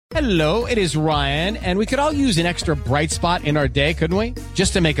Hello, it is Ryan, and we could all use an extra bright spot in our day, couldn't we?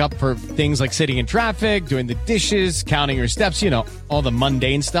 Just to make up for things like sitting in traffic, doing the dishes, counting your steps, all the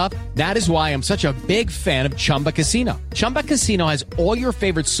mundane stuff. That is why I'm such a big fan of Chumba Casino. Chumba Casino has all your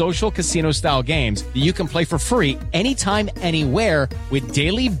favorite social casino-style games that you can play for free anytime, anywhere with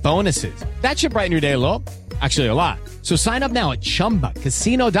daily bonuses. That should brighten your day a little. Actually, a lot. So sign up now at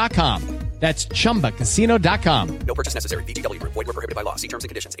ChumbaCasino.com. That's ChumbaCasino.com. No purchase necessary. VGW Group. Void where prohibited by law. See terms and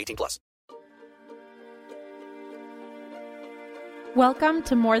conditions. 18+. Welcome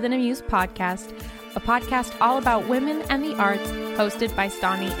to More Than a Muse podcast, a podcast all about women and the arts, hosted by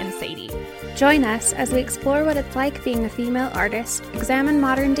Stani and Sadie. Join us as we explore what it's like being a female artist, examine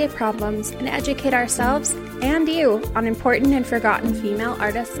modern-day problems, and educate ourselves and you on important and forgotten female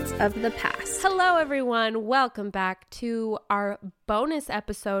artists of the past. Hello, everyone. Welcome back to our bonus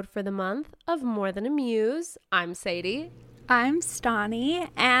episode for the month of More Than a Muse. I'm Sadie. I'm Stani,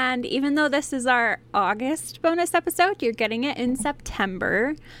 and even though this is our August bonus episode, you're getting it in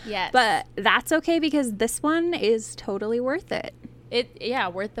September. Yes. But that's okay because this one is totally worth it.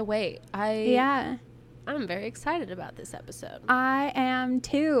 Worth the wait. I'm very excited about this episode. I am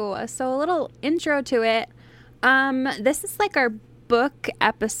too. So a little intro to it. This is like our book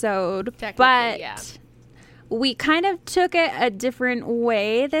episode, but we kind of took it a different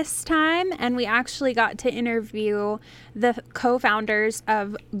way this time, and we actually got to interview the co-founders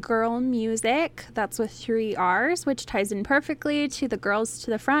of Girl Music. That's with 3 R's, which ties in perfectly to the Girls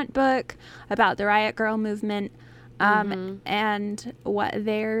to the Front book about the Riot Girl movement and what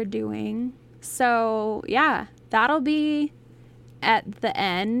they're doing. So, yeah, that'll be at the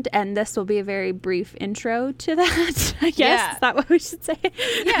end, and this will be a very brief intro to that, I guess. Yeah. Is that what we should say?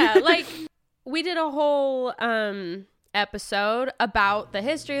 Yeah, like... We did a whole episode about the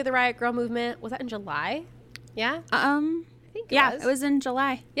history of the Riot Girl movement. Was that in July? Yeah? I think it was in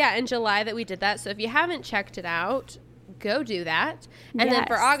July. Yeah, in July that we did that. So if you haven't checked it out, go do that. And then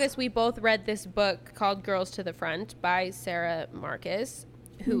for August, we both read this book called Girls to the Front by Sarah Marcus,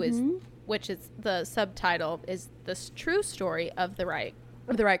 which is the subtitle is The True Story of the Riot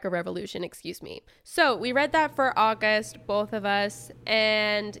Girl Revolution, So we read that for August, both of us.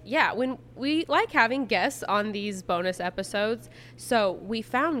 And yeah, when we like having guests on these bonus episodes. So we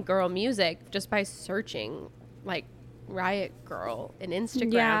found Girl Music just by searching like Riot Girl in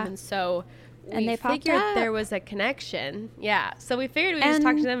Instagram. Yeah. And so we figured there was a connection. Yeah. So we figured we'd just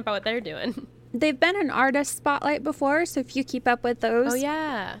talk to them about what they're doing. They've been an artist spotlight before. So if you keep up with those,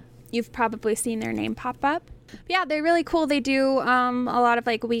 you've probably seen their name pop up. But yeah, they're really cool. They do a lot of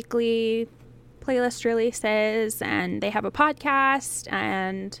like weekly playlist releases, and they have a podcast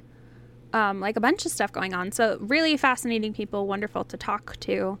and like a bunch of stuff going on. So really fascinating people, wonderful to talk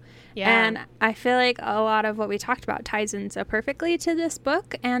to. Yeah. And I feel like a lot of what we talked about ties in so perfectly to this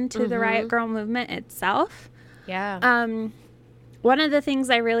book and to the Riot Girl movement itself. Yeah. One of the things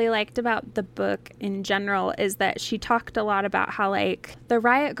I really liked about the book in general is that she talked a lot about how like the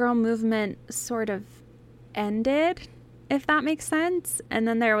Riot Girl movement sort of ended, if that makes sense, and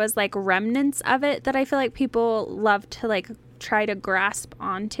then there was like remnants of it that I feel like people love to like try to grasp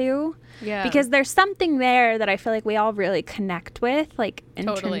onto, because there's something there that I feel like we all really connect with, like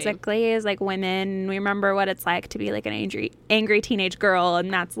intrinsically as like women. We remember what it's like to be like an angry teenage girl,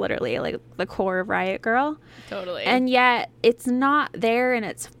 and that's literally like the core of Riot Girl. And yet it's not there in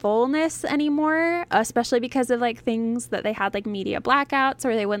its fullness anymore, especially because of like things that they had like media blackouts,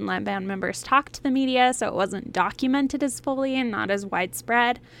 or they wouldn't let band members talk to the media, so it wasn't documented as fully and not as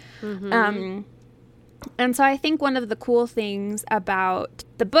widespread. And so I think one of the cool things about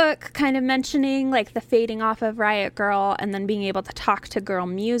the book kind of mentioning like the fading off of Riot Girl and then being able to talk to Girl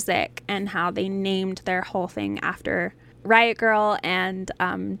Music and how they named their whole thing after Riot Girl, and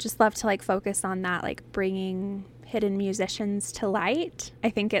just love to like focus on that, like bringing hidden musicians to light.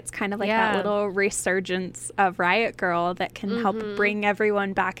 I think it's kind of like that little resurgence of Riot Girl that can help bring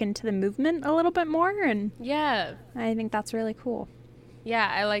everyone back into the movement a little bit more. And I think that's really cool. Yeah,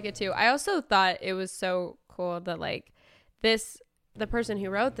 I like it too. I also thought it was so cool that like the person who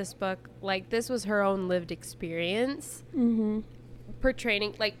wrote this book, like this was her own lived experience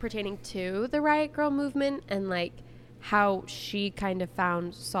pertaining to the Riot Girl movement, and like how she kind of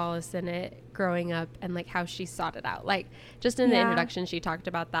found solace in it growing up, and like how she sought it out. Like just in the introduction, she talked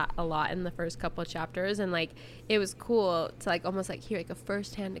about that a lot in the first couple of chapters, and like it was cool to like almost like hear like a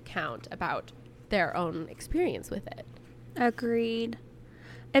firsthand account about their own experience with it. Agreed.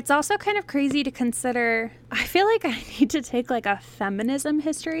 It's also kind of crazy to consider. I feel like I need to take like a feminism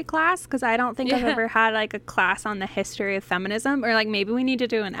history class, because I don't think I've ever had like a class on the history of feminism, or like maybe we need to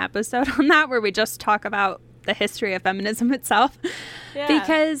do an episode on that where we just talk about the history of feminism itself. Yeah.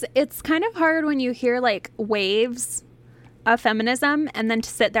 Because it's kind of hard when you hear like waves of feminism and then to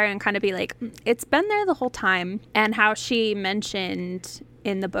sit there and kind of be like, it's been there the whole time. And how she mentioned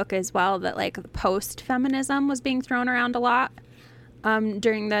in the book as well that like post-feminism was being thrown around a lot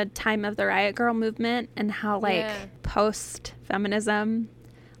during the time of the Riot Grrrl movement, and how like post-feminism,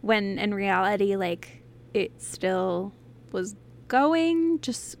 when in reality like it still was going,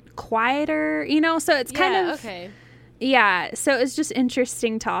 just quieter, you know? So it's kind of so it's just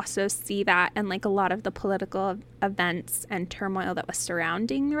interesting to also see that and like a lot of the political events and turmoil that was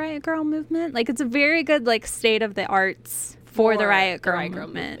surrounding the Riot Grrrl movement. Like it's a very good like state of the arts for the Riot Grrrl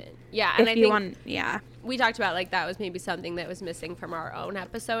movement. Yeah, and I think we talked about like that was maybe something that was missing from our own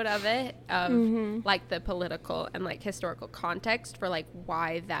episode of it, of like the political and like historical context for like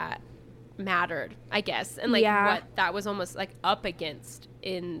why that mattered, I guess, and like what that was almost like up against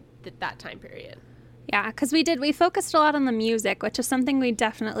in that time period. Yeah, because we focused a lot on the music, which is something we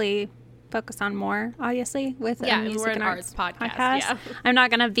definitely focus on more, obviously, with a music and arts podcast. Yeah. I'm not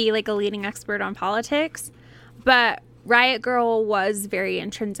going to be like a leading expert on politics, but Riot Grrrl was very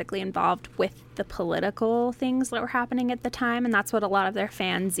intrinsically involved with the political things that were happening at the time, and that's what a lot of their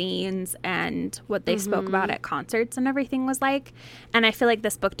fanzines and what they spoke about at concerts and everything was like. And I feel like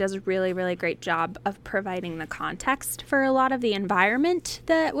this book does a really, really great job of providing the context for a lot of the environment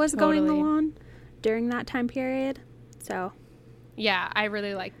that was going on during that time period. So yeah, I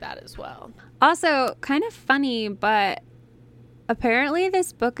really like that as well. Also, kind of funny, but apparently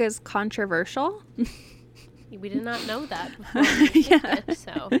this book is controversial. We did not know that before we picked it,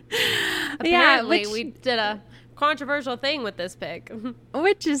 so apparently we did a controversial thing with this pick.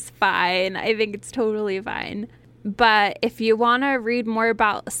 Which is fine. I think it's totally fine. But if you want to read more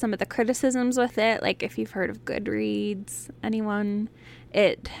about some of the criticisms with it, like if you've heard of Goodreads, anyone,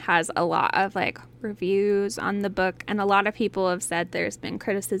 it has a lot of like reviews on the book, and a lot of people have said there's been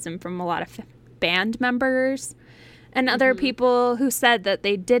criticism from a lot of band members and other people who said that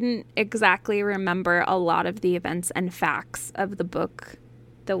they didn't exactly remember a lot of the events and facts of the book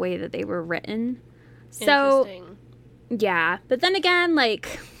the way that they were written. So, yeah. But then again,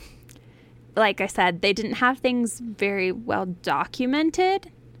 like I said, they didn't have things very well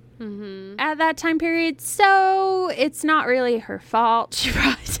documented at that time period. So it's not really her fault. She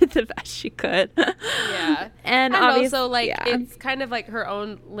probably did the best she could. Yeah. And also, like, it's kind of like her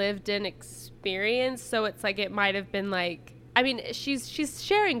own lived-in experience, so it's like it might have been like, I mean, she's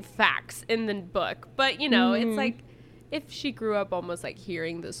sharing facts in the book, but you know, it's like if she grew up almost like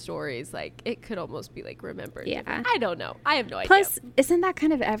hearing the stories, like it could almost be like remembered. I don't know, I have no idea. Plus, isn't that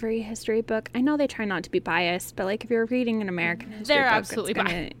kind of every history book? I know they try not to be biased, but like if you're reading an American history they're book, absolutely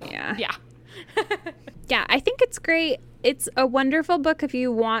biased. Yeah, I think it's great. It's a wonderful book if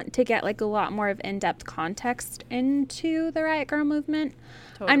you want to get like a lot more of in-depth context into the Riot Grrrl movement.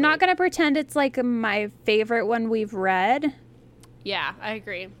 Totally. I'm not going to pretend it's like my favorite one we've read. Yeah, I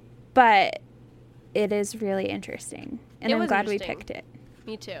agree. But it is really interesting. And I'm glad we picked it.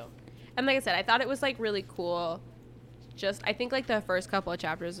 Me too. And like I said, I thought it was like really cool. Just, I think like the first couple of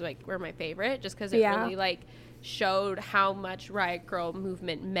chapters like were my favorite just because it really like showed how much Riot Grrrl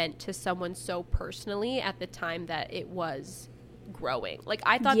movement meant to someone so personally at the time that it was growing. Like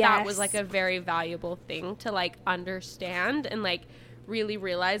I thought that was like a very valuable thing to like understand and like really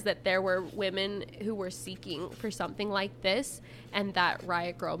realize that there were women who were seeking for something like this, and that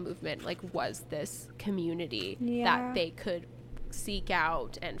Riot Grrrl movement like was this community that they could seek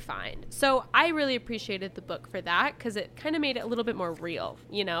out and find. So I really appreciated the book for that because it kind of made it a little bit more real,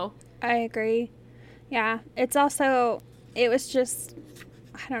 you know? I agree. Yeah. It's also, it was just,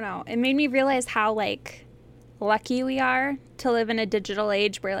 I don't know, it made me realize how like lucky we are to live in a digital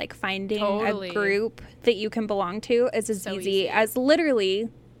age where like finding a group that you can belong to is as easy as literally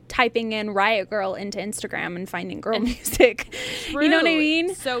typing in Riot Grrrl into Instagram and finding girl music. You know what I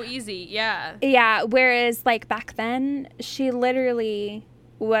mean? So easy. Yeah. Yeah. Whereas like back then, she literally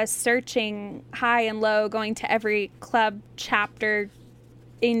was searching high and low, going to every club, chapter,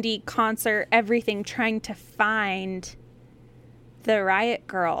 indie concert, everything, trying to find the Riot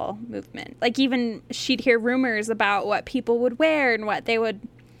Grrrl movement. Like even she'd hear rumors about what people would wear and what they would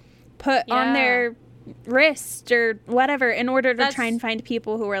put on their wrist or whatever in order to try and find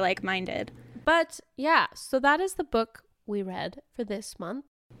people who were like-minded. But yeah, so that is the book we read for this month.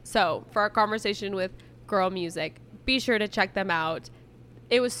 So for our conversation with Girl Music, be sure to check them out.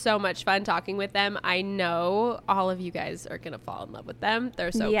 It was so much fun talking with them. I know all of you guys are going to fall in love with them.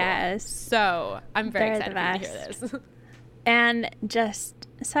 They're so cool. So I'm very excited to hear this. And just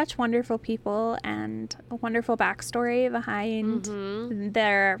such wonderful people and a wonderful backstory behind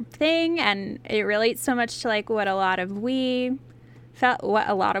their thing, and it relates so much to like what a lot of we felt. What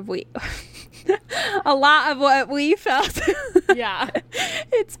a lot of we. A lot of what we felt. Yeah.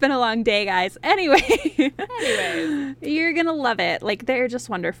 It's been a long day, guys. Anyways, you're going to love it. Like, they're just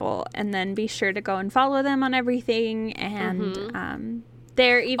wonderful. And then be sure to go and follow them on everything. And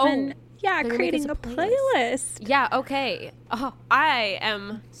they're even, creating a playlist. Yeah, okay. Oh,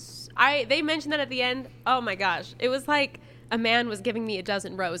 they mentioned that at the end. Oh my gosh. It was like a man was giving me a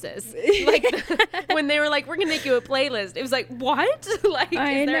dozen roses. Like when they were like, we're gonna make you a playlist. It was like, what? Like, is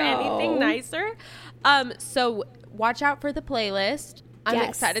there anything nicer? So watch out for the playlist. I'm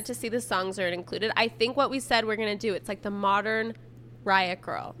excited to see the songs that are included. I think what we said we're gonna do, it's like the modern Riot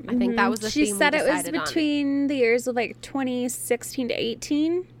Girl. I think that was the theme we decided on. She said it was between the years of like 2016 to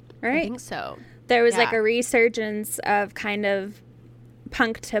 18, right? I think so. There was like a resurgence of kind of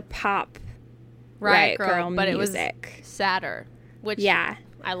punk to pop Riot Girl music. But it was sadder, which I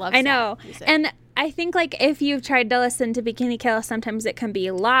love. I know. Music. And I think like if you've tried to listen to Bikini Kill, sometimes it can be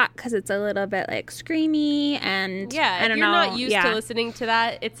a lot because it's a little bit like screamy and I don't know. You're not used to listening to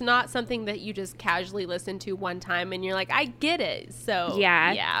that. It's not something that you just casually listen to one time and you're like, I get it. So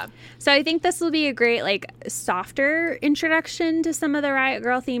yeah. So I think this will be a great like softer introduction to some of the Riot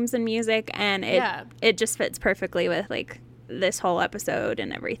Girl themes and music, and it just fits perfectly with like this whole episode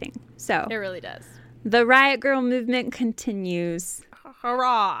and everything. So it really does. The Riot Girl movement continues.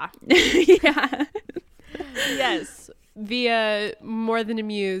 Hurrah! Yeah. Yes. Via More Than a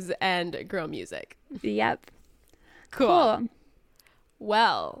Muse and Girl Music. Yep. Cool.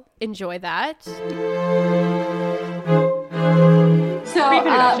 Well, enjoy that. So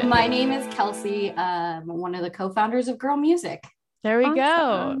my name is Kelsey. I'm one of the co-founders of Girl Music. There we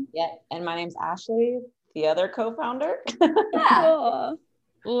go. Yeah. And my name's Ashley, the other co-founder. Yeah.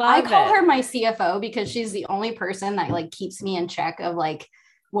 Cool. I call her my CFO because she's the only person that like keeps me in check of like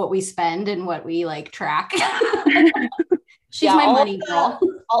what we spend and what we like track. She's my money girl.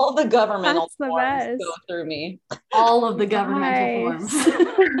 All of the governmental forms go through me. All of the governmental forms.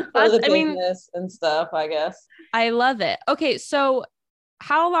 For the business and stuff, I guess. I love it. Okay, so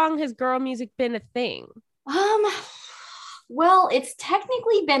how long has Girl Music been a thing? Well, it's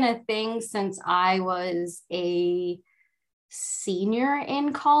technically been a thing since I was a senior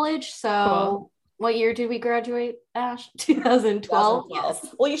in college. So What year did we graduate, Ash? 2012.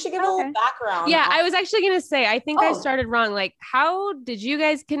 Yes. Well, you should give a little background. Yeah, I was actually going to say, I think I started wrong. Like, how did you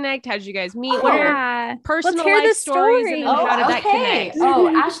guys connect? How did you guys meet? What are personal life stories? And how did that connect?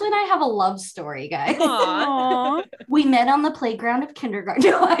 Ashley and I have a love story, guys. We met on the playground of kindergarten.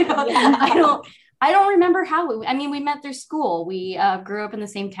 No, I don't remember how. We met through school. We grew up in the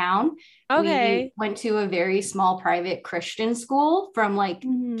same town. Okay. We went to a very small private Christian school from like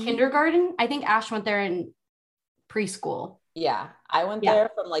kindergarten. I think Ash went there in preschool. Yeah. I went there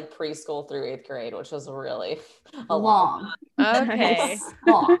from like preschool through 8th grade, which was really long. Okay.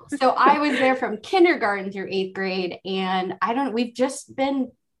 Long. So I was there from kindergarten through 8th grade. And we've just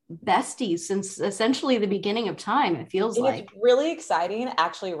been besties since essentially the beginning of time. It feels like it's really exciting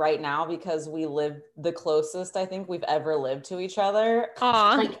actually right now because we live the closest I think we've ever lived to each other.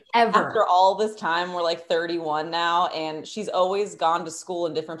 Like ever. After all this time, we're like 31 now, and she's always gone to school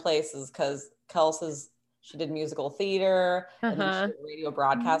in different places because she did musical theater and then she did radio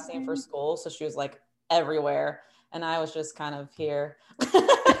broadcasting for school, so she was like everywhere, and I was just kind of here.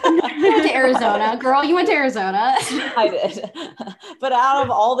 You went to Arizona, girl. You went to Arizona. I did. But out of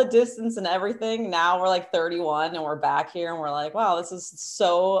all the distance and everything, now we're like 31 and we're back here and we're like, wow, this is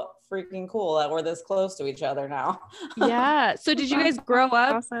so freaking cool that we're this close to each other now. Yeah. So did you guys grow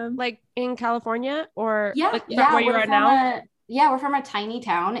up like in California or where you are now? We're from a tiny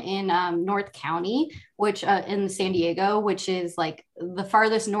town in North County, which in San Diego, which is like the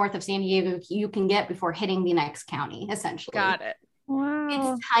farthest north of San Diego you can get before hitting the next county, essentially. Got it. Wow.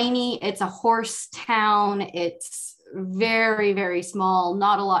 It's tiny. It's a horse town. It's very, very small.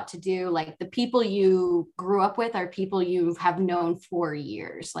 Not a lot to do. Like the people you grew up with are people you have known for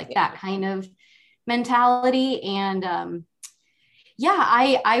years, like that kind of mentality. And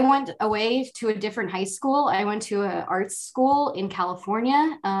I went away to a different high school. I went to an arts school in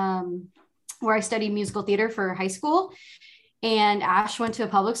California where I studied musical theater for high school. And Ash went to a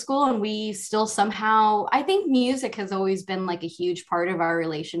public school, and we still somehow, I think music has always been like a huge part of our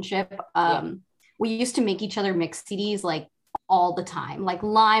relationship. We used to make each other mix CDs like all the time, like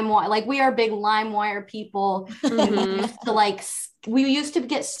LimeWire. Like we are big LimeWire people. We used to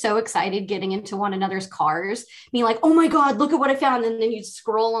get so excited getting into one another's cars, being like, oh my God, look at what I found. And then you'd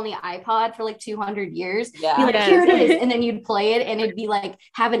scroll on the iPod for like 200 years. Yeah. Be like, here it is. And then you'd play it and it'd be like,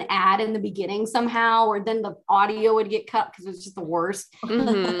 have an ad in the beginning somehow, or then the audio would get cut because it was just the worst.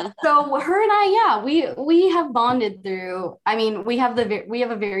 Mm-hmm. So her and I, we have bonded through, I mean, we have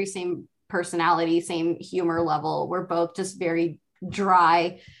a very same personality, same humor level. We're both just very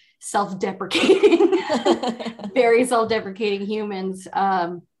dry, self-deprecating, very self-deprecating humans.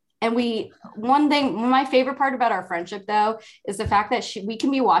 And my favorite part about our friendship though, is the fact that we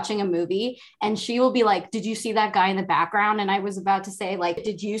can be watching a movie and she will be like, did you see that guy in the background? And I was about to say like,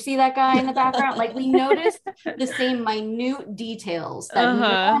 did you see that guy in the background? Like we noticed the same minute details that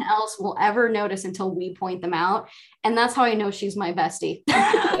no one else will ever notice until we point them out. And that's how I know she's my bestie.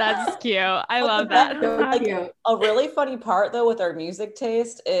 That's cute. I love that. A really funny part though with our music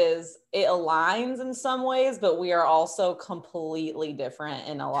taste is it aligns in some ways, but we are also completely different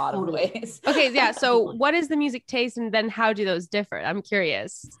in a lot of ways. Okay, yeah. So what is the music taste and then how do those differ? I'm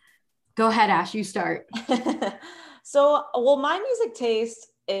curious. Go ahead, Ash, you start. So, my music taste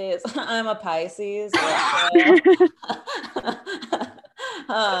is, I'm a Pisces.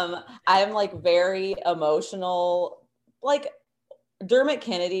 I'm like very emotional. Like Dermot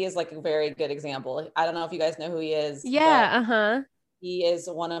Kennedy is like a very good example. I don't know if you guys know who he is. Yeah. He is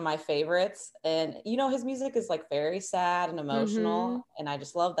one of my favorites. And, his music is like very sad and emotional. And I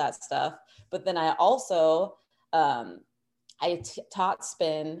just love that stuff. But then I also, taught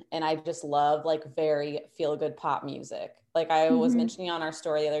spin and I just love like very feel good pop music. Like I was mentioning on our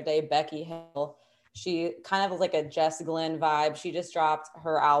story the other day, Becky Hill, she kind of was like a Jess Glynn vibe. She just dropped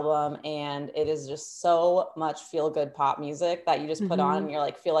her album and it is just so much feel good pop music that you just put on and you're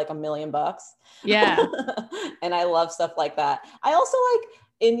like, feel like $1,000,000. Yeah. And I love stuff like that. I also like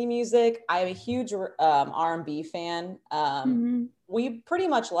indie music. I'm a huge R&B fan. We pretty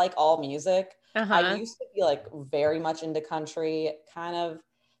much like all music. I used to be like very much into country.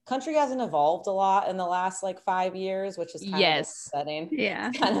 Country hasn't evolved a lot in the last like 5 years, which is kind of upsetting. Yeah.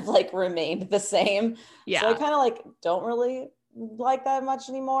 It's kind of like remained the same. Yeah. So I kind of like don't really like that much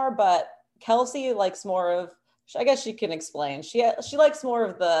anymore, but Kelsey likes more of, I guess she can explain. She likes more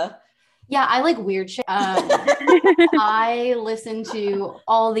of the. Yeah, I like weird shit. I listen to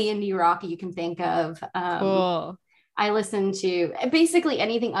all the indie rock you can think of. Cool. I listen to basically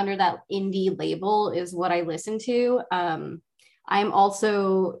anything under that indie label is what I listen to. I'm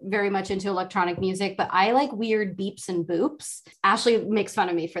also very much into electronic music, but I like weird beeps and boops. Ashley makes fun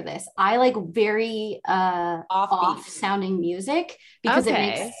of me for this. I like very off sounding music because it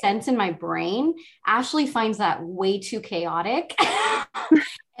makes sense in my brain. Ashley finds that way too chaotic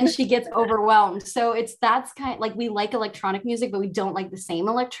and she gets overwhelmed. So that's kind of like, we like electronic music, but we don't like the same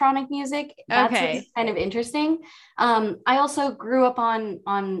electronic music. That's kind of interesting. I also grew up on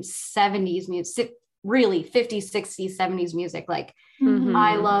 70s music. Really 50s, 60s, 70s music. Like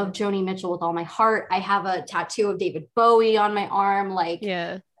I love Joni Mitchell with all my heart. I have a tattoo of David Bowie on my arm. Like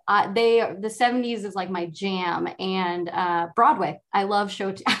the 70s is like my jam. And Broadway. I love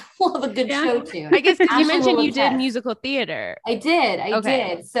I love a good show tune. I guess because you mentioned you did musical theater. I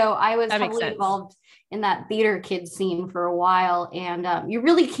did. So I was heavily involved in that theater kid scene for a while, and you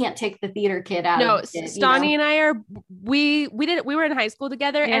really can't take the theater kid out of it. Stani and I we were in high school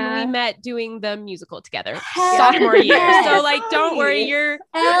together and we met doing the musical together sophomore year. So like, don't worry, you're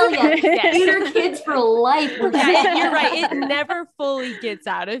theater kids for life. You're right. It never fully gets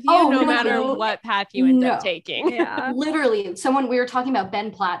out of you, no matter what path you end up taking. Yeah. Literally, we were talking about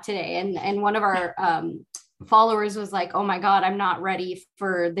Ben Platt today, and one of our followers was like, oh my God, I'm not ready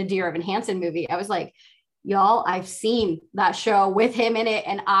for the Dear Evan Hansen movie. I was like, y'all, I've seen that show with him in it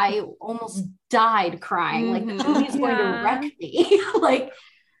and I almost died crying. Like the movie's going to wreck me. Like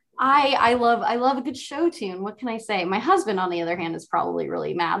I love a good show tune. What can I say? My husband, on the other hand, is probably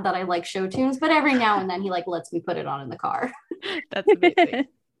really mad that I like show tunes, but every now and then he like lets me put it on in the car. That's amazing.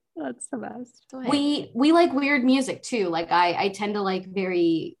 That's the best. We like weird music too. Like I tend to like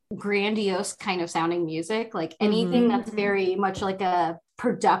very grandiose kind of sounding music. Like anything that's very much like a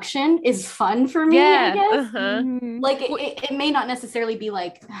production is fun for me, I guess. Like it may not necessarily be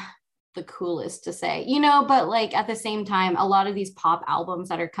like the coolest to say, but like at the same time, a lot of these pop albums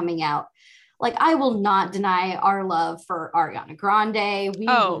that are coming out, like I will not deny our love for Ariana Grande.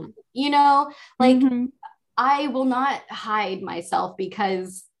 I will not hide myself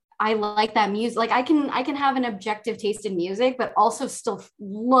because I like that music. Like I can have an objective taste in music, but also still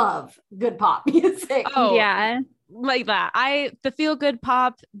love good pop music. Oh yeah. like that. The feel good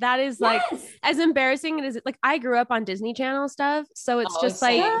pop, that is like as embarrassing as it, like I grew up on Disney Channel stuff. So it's just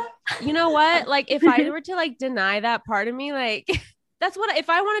like, you know what? Like if I were to like deny that part of me, like that's what, if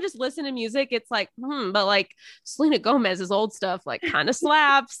I want to just listen to music, it's like, but like Selena Gomez's old stuff, like kind of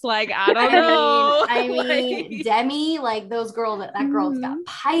slaps. Like, I don't know. I mean, Demi, like those girls, that girl's got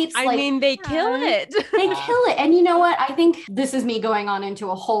pipes. I mean, they kill it. They kill it. And you know what? I think this is me going on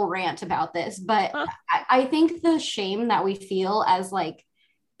into a whole rant about this, but I think the shame that we feel as like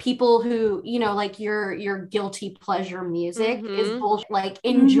people who, you know, like your guilty pleasure music is bullshit. Like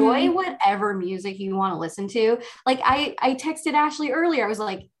enjoy whatever music you want to listen to. Like I texted Ashley earlier. I was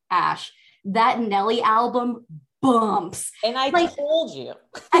like, Ash, that Nelly album bumps. And I like, told you.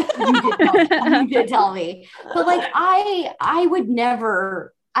 You did tell me. But like I would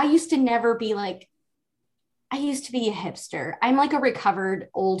never, I used to never be like, I used to be a hipster. I'm like a recovered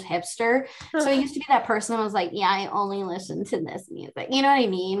old hipster. So I used to be that person that was like, yeah, I only listen to this music. You know what I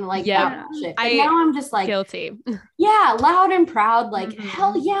mean? Like, that shit. But now I'm just like, guilty. Yeah, loud and proud. Like,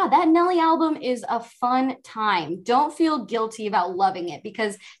 hell yeah, that Nelly album is a fun time. Don't feel guilty about loving it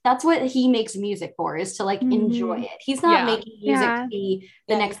because that's what he makes music for, is to like enjoy it. He's not making music to be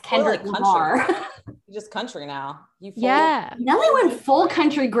the next Kendrick Lamar. He's just country now. Nelly went full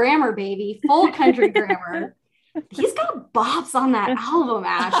country grammar, baby. Full country grammar. He's got bops on that album,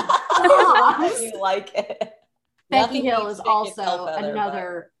 Ash. You like it. Becky Hill is also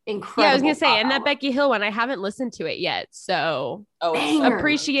another incredible. Yeah, I was gonna say, and that Becky Hill one, I haven't listened to it yet, so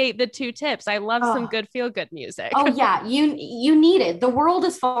appreciate the 2 tips. I love some good feel good music. Oh yeah, you need it. The world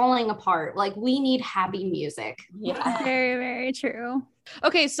is falling apart. Like we need happy music. Yeah, very very true.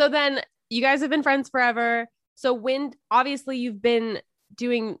 Okay, so then you guys have been friends forever. So when obviously you've been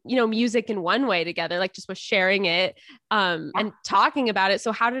doing, you know, music in one way together, like just with sharing it and talking about it.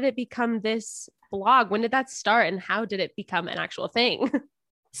 So how did it become this blog? When did that start and how did it become an actual thing?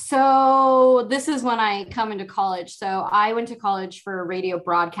 So this is when I come into college. So I went to college for radio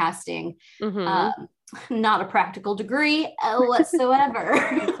broadcasting, not a practical degree whatsoever.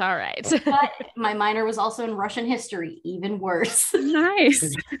 It's all right. But my minor was also in Russian history, even worse.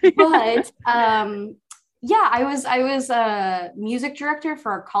 Nice. But yeah, I was a music director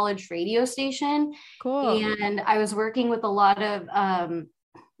for a college radio station. Cool. And I was working with a lot of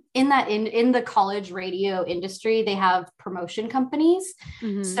in the college radio industry, they have promotion companies.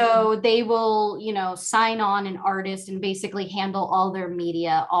 So they will, you know, sign on an artist and basically handle all their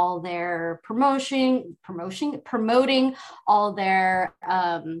media, all their promoting all their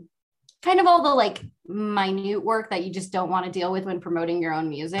kind of all the like minute work that you just don't want to deal with when promoting your own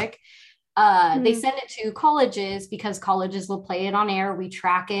music. They send it to colleges because colleges will play it on air. We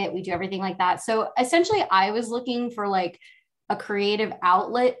track it. We do everything like that. So essentially I was looking for like a creative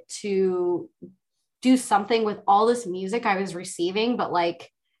outlet to do something with all this music I was receiving, but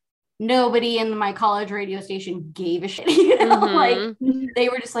like nobody in my college radio station gave a shit, you know, like they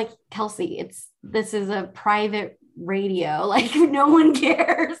were just like, Kelsey, this is a private radio. Like no one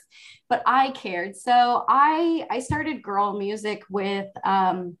cares, but I cared. So I started girl music with,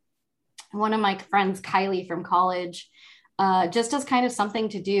 one of my friends, Kylie from college, just as kind of something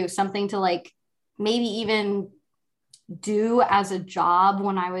to do, something to like maybe even do as a job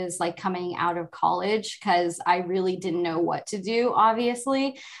when I was like coming out of college, because I really didn't know what to do.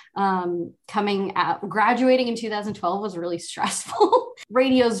 Obviously, graduating in 2012 was really stressful.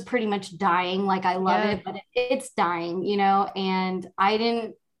 Radio's pretty much dying. Like I love it, but it's dying, you know, and I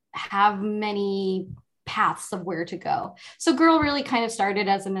didn't have many paths of where to go. So girl really kind of started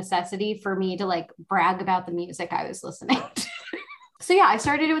as a necessity for me to like brag about the music I was listening to. So yeah, I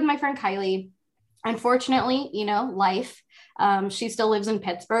started it with my friend Kylie. Unfortunately, you know, life, she still lives in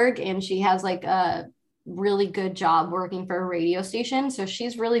Pittsburgh and she has like a really good job working for a radio station. So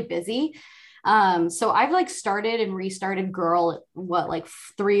she's really busy. So I've like started and restarted girl, like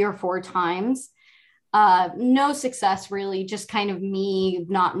 3 or 4 times. No success really, just kind of me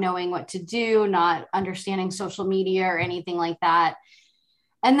not knowing what to do, not understanding social media or anything like that.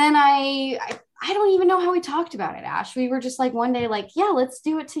 And then I don't even know how we talked about it, Ash. We were just like one day like, yeah, let's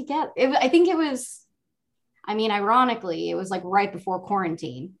do it together. I think it was, I mean, ironically, it was like right before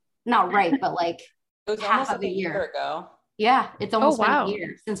quarantine. Not right, but like it was half almost of a year ago. Yeah, it's almost been a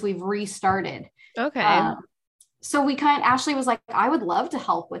year since we've restarted. Okay. So Ashley was like, I would love to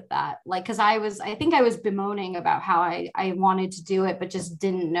help with that. Like, cause I think I was bemoaning about how I wanted to do it, but just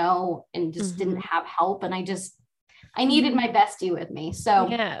didn't know and just didn't have help. And I needed my bestie with me. So,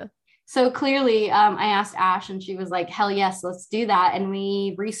 so clearly I asked Ash and she was like, hell yes, let's do that. And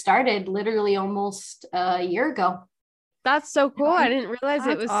we restarted literally almost a year ago. That's so cool. I didn't realize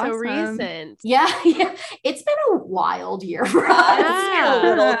it was awesome. so recent. Yeah. It's been a wild year for us.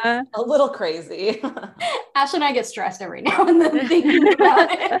 Yeah. A little crazy. Ashley and I get stressed every now and then thinking about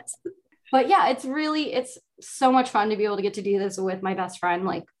it. But yeah, it's so much fun to be able to get to do this with my best friend.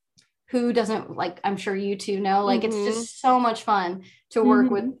 Like, who doesn't, like, I'm sure you two know, like, it's just so much fun to work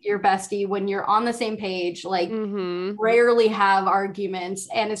with your bestie when you're on the same page, like rarely have arguments.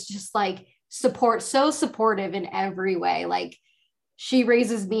 And it's just like so supportive in every way. Like, she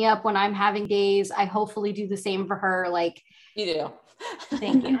raises me up when I'm having days. I hopefully do the same for her. Like, you do.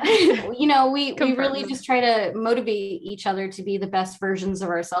 Thank you. We really just try to motivate each other to be the best versions of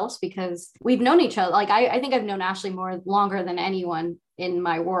ourselves, because we've known each other. Like, I think I've known Ashley longer than anyone in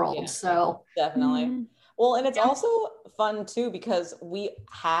my world. Yeah, so definitely. Well, and it's also fun too, because we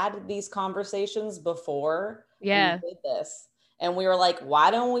had these conversations before we did this. And we were like, why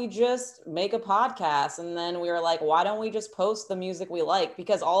don't we just make a podcast? And then we were like, why don't we just post the music we like?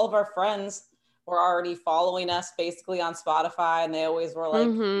 Because all of our friends were already following us basically on Spotify. And they always were like,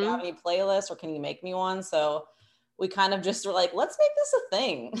 do you have any playlists, or can you make me one? So we kind of just were like, let's make this a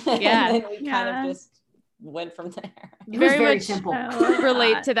thing. Yeah. And then we kind of just went from there. Very much simple.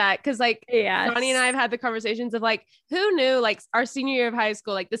 Relate to that, because like Johnny and I have had the conversations of like, who knew, like our senior year of high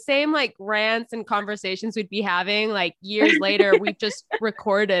school, like the same like rants and conversations we'd be having like years later, we just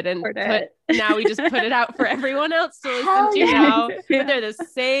recorded and now we just put it out for everyone else to listen to now. But they're the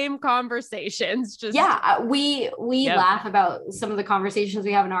same conversations. Just we laugh about some of the conversations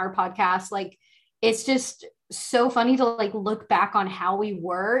we have in our podcast. Like, it's just so funny to like look back on how we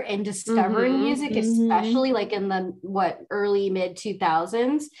were in discovering music, especially like in the early mid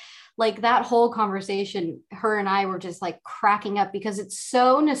 2000s. Like, that whole conversation, her and I were just like cracking up, because it's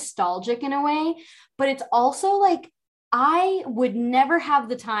so nostalgic in a way, but it's also like, I would never have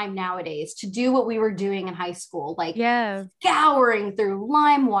the time nowadays to do what we were doing in high school, like scouring through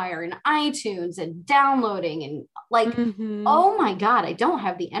LimeWire and iTunes and downloading and like, oh my God, I don't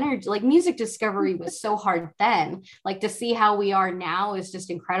have the energy. Like, music discovery was so hard then. Like, to see how we are now is just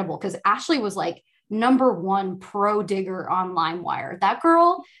incredible, because Ashley was like #1 pro digger on LimeWire. That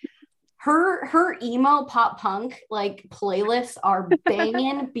girl, her emo pop punk like playlists are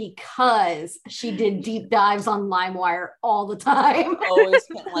banging because she did deep dives on LimeWire all the time. I always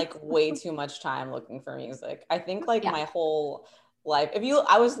spent like way too much time looking for music. I think like my whole life,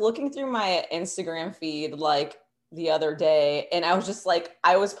 I was looking through my Instagram feed like the other day, and I was just like,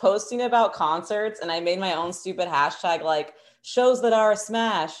 I was posting about concerts, and I made my own stupid hashtag like shows that are a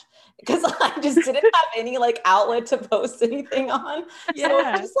smash, because I just didn't have any like outlet to post anything on. So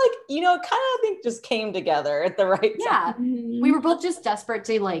it just like, kind of I think just came together at the right time. We were both just desperate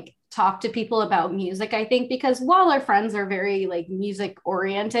to like talk to people about music, I think, because while our friends are very like music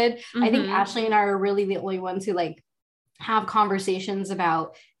oriented, I think Ashley and I are really the only ones who like have conversations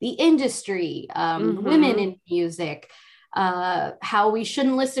about the industry, women in music, how we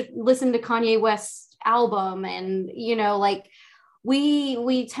shouldn't listen to Kanye West's album. And, like,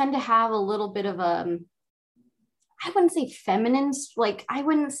 we tend to have a little bit of I wouldn't say feminist, like I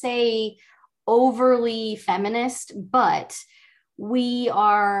wouldn't say overly feminist, but we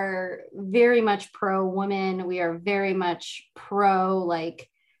are very much pro women. We are very much pro like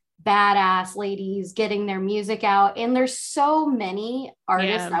badass ladies getting their music out. And there's so many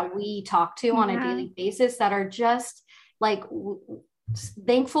artists that we talk to on a daily basis that are just like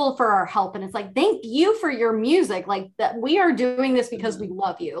thankful for our help, and it's like, thank you for your music, like that we are doing this because we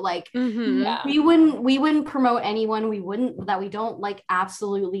love you. Like we wouldn't promote anyone that we don't like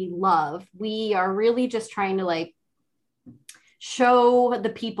absolutely love. We are really just trying to like show the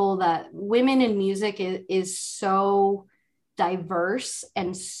people that women in music is so diverse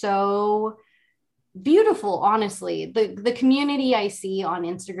and so beautiful. Honestly, the community I see on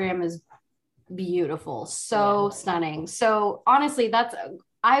Instagram is beautiful, so stunning. So honestly,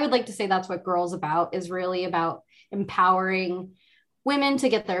 I would like to say that's what Girls About is really about, empowering women to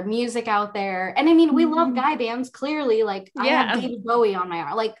get their music out there. And I mean, we love guy bands, clearly. Like I have David Bowie on my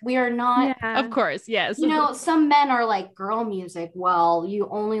arm. Like, we are not, of course, yes. Some men are like, girl music, well, you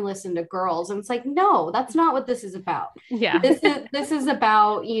only listen to girls, and it's like, no, that's not what this is about. This is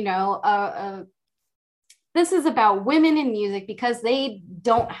about this is about women in music, because they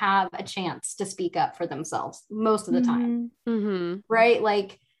don't have a chance to speak up for themselves most of the time. Right?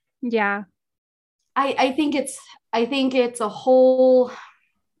 Like, I think it's a whole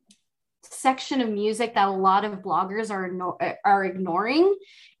section of music that a lot of bloggers are ignoring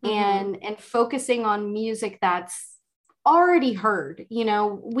and focusing on music that's already heard. We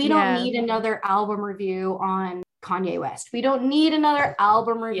don't need another album review on Kanye West. We don't need another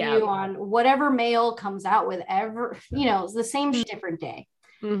album review on whatever male comes out with it's the same different day.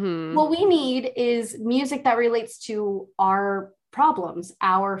 What we need is music that relates to our problems,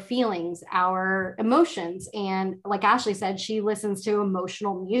 our feelings, our emotions. And like Ashley said, she listens to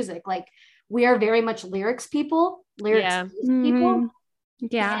emotional music. Like, we are very much lyrics people. People.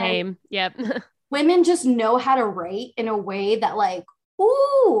 Yeah. Same. Yep. Women just know how to write in a way that like,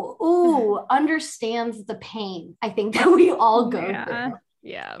 understands the pain, I think, that we all go through.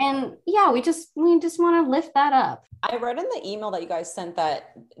 Yeah. And we just want to lift that up. I read in the email that you guys sent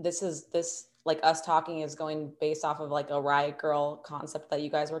that this like us talking is going based off of like a Riot Girl concept that you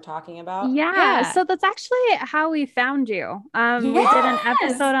guys were talking about. Yeah. So that's actually how we found you. We did an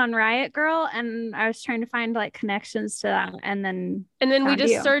episode on Riot Girl, and I was trying to find like connections to that. And then we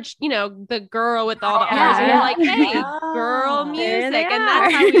just searched, the girl with all the R's, and we're like, hey, girl music. And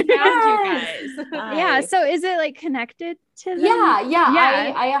that's how we found you guys. Nice. Yeah. So is it like connected to them?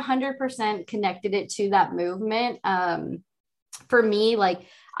 Yeah. I 100% connected it to that movement. For me, like,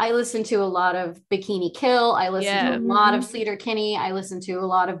 I listen to a lot of Bikini Kill. I listen to a lot of Sleater-Kinney. I listen to a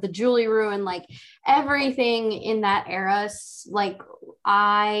lot of the Julie Ruin, like everything in that era. Like,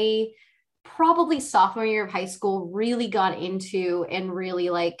 I probably sophomore year of high school really got into and really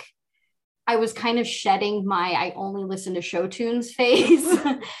like, I was kind of shedding my I only listen to show tunes phase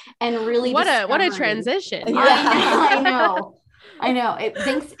and really what a transition. I know.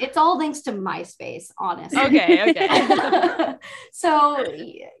 It's all thanks to MySpace, honestly. Okay. So,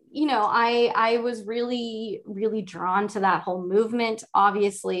 I was really, really drawn to that whole movement.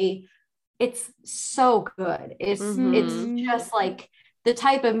 Obviously, it's so good. It's just like the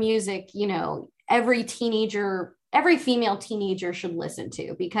type of music, every female teenager should listen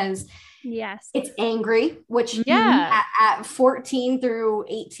to, because it's angry, which at 14 through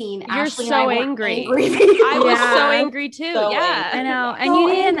 18, you're Ashley so and I angry. I was so angry too. I know. And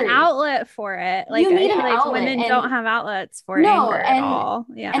you need an outlet for it. Like, you need I feel like outlet, women don't have outlets for anger at all.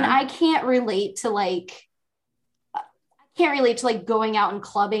 Yeah. And I can't relate to going out and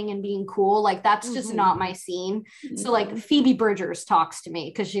clubbing and being cool. Like, that's just not my scene. So like Phoebe Bridgers talks to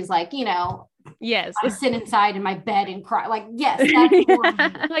me because she's like, yes, I sit inside in my bed and cry. Like, yes,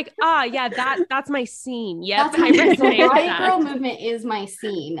 that's like, that's my scene. Yep. The Riot Girl movement is my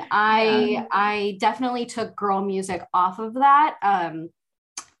scene. I definitely took girl music off of that. And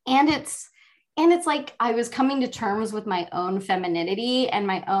it's like I was coming to terms with my own femininity and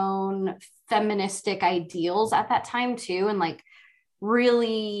my own feministic ideals at that time too, and like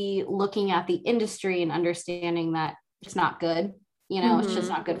really looking at the industry and understanding that it's not good. It's just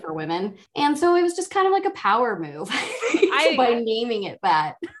not good for women. And so it was just kind of like a power move by naming it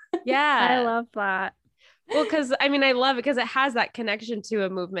that. Yeah. I love that. Well, because I love it because it has that connection to a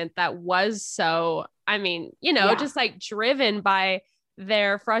movement that was so, just like driven by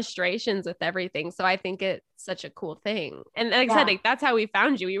their frustrations with everything. So I think it's such a cool thing. And like I said, like, that's how we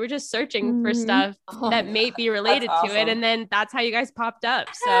found you. We were just searching for stuff that may be related to it. And then that's how you guys popped up.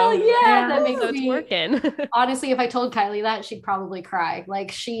 So that makes it's working. Honestly, if I told Kylie that, she'd probably cry.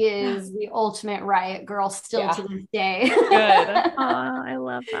 Like, she is the ultimate Riot Girl still to this day. Good. I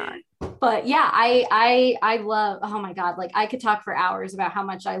love that. But I love, oh my God, like I could talk for hours about how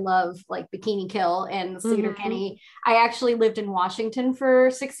much I love like Bikini Kill and Sleater-Kinney. I actually lived in Washington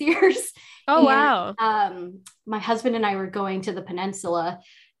for 6 years. Oh, wow. My husband and I were going to the peninsula,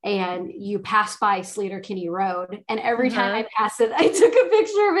 and you pass by Sleater-Kinney Road. And every time I passed it, I took a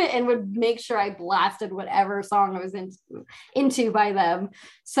picture of it and would make sure I blasted whatever song I was into by them.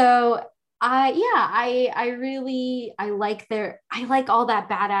 So I like all that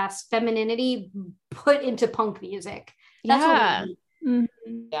badass femininity put into punk music. That's what I mean.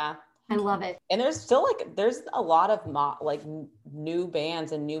 Yeah. I love it. And there's still there's a lot of new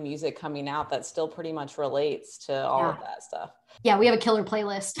bands and new music coming out that still pretty much relates to all of that stuff. Yeah, we have a killer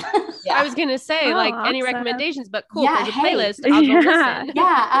playlist. I was gonna say awesome. Any recommendations, but cool. There's a playlist. I'll go listen.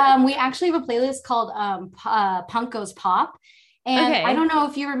 Yeah, we actually have a playlist called Punk Goes Pop. And I don't know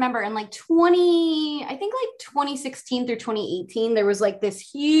if you remember in like 2016 through 2018, there was like this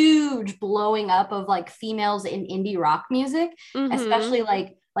huge blowing up of like females in indie rock music, especially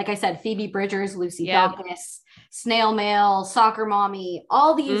like I said, Phoebe Bridgers, Lucy Dacus, Snail Mail, Soccer Mommy,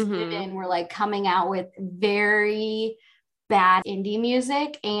 all these women were like coming out with very bad indie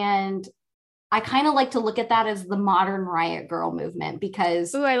music. And I kind of like to look at that as the modern Riot Girl movement,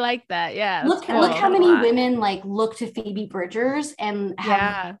 because I like that. Yeah. Look how many women like look to Phoebe Bridgers and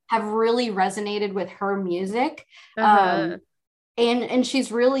have really resonated with her music. And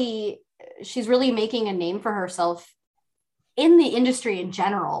she's really making a name for herself in the industry in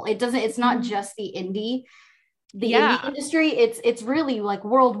general. It's not just the indie the indie industry, it's really like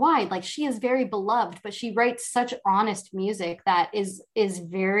worldwide. Like she is very beloved, but she writes such honest music that is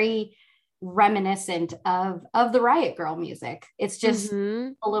very reminiscent of the Riot Grrrl music. It's just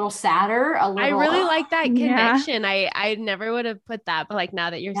a little sadder, a little. I really like that connection. I never would have put that, but like now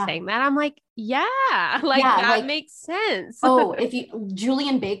that you're saying that, I'm like, that makes sense. Oh, if you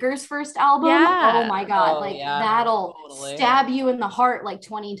Julian Baker's first album, oh my God, that'll stab you in the heart like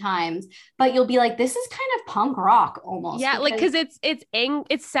 20 times, but you'll be like, this is kind of punk rock almost. Yeah, because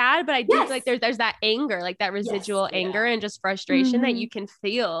it's sad, but I do feel like there's that anger, like that residual anger and just frustration that you can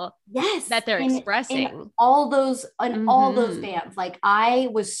feel. That they're expressing. In all those bands. Like I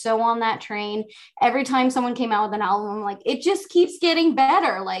was so on that train. Every time someone came out with an album, I'm like, it just keeps getting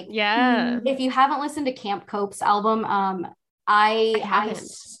better. Like if you haven't listened to Camp Cope's album, I haven't.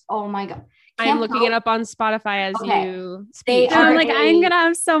 Oh my God. I'm looking it up on Spotify as you speak. I'm like, I'm gonna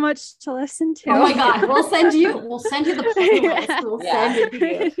have so much to listen to. Oh my God. We'll send you the playlist. We'll send it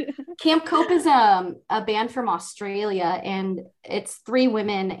to you. Camp Cope is a band from Australia, and it's 3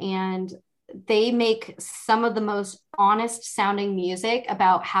 women, and they make some of the most honest sounding music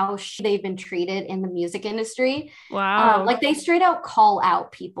about how they've been treated in the music industry. Wow. Like they straight out call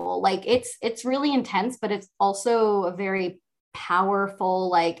out people. Like it's really intense, but it's also a very powerful,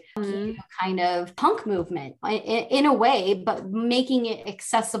 like kind of punk movement in a way, but making it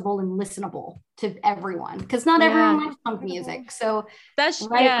accessible and listenable to everyone, because not everyone likes punk music. So that's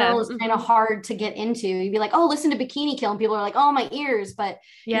Riot Grrrl is kind of hard to get into. You'd be like, oh, listen to Bikini Kill, and people are like, oh, my ears. But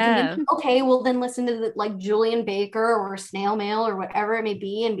okay, well then listen to like Julian Baker or Snail Mail or whatever it may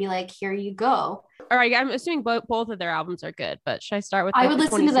be, and be like, here you go. All right, I'm assuming both of their albums are good, but should I start with? I would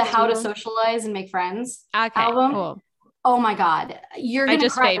listen to the How to Socialize and Make Friends album. Cool. Oh my God, you're gonna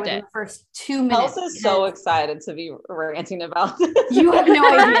cry within the first 2 minutes. Kelsey is so excited to be ranting about this. You have no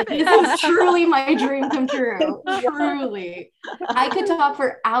idea. This is truly my dream come true. Truly, I could talk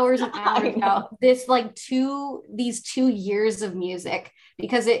for hours and hours about this, like these 2 years of music,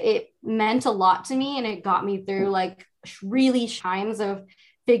 because it meant a lot to me, and it got me through like really times of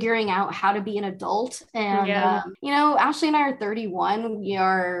figuring out how to be an adult. And Ashley and I are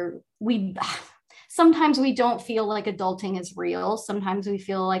 31. Sometimes we don't feel like adulting is real. Sometimes we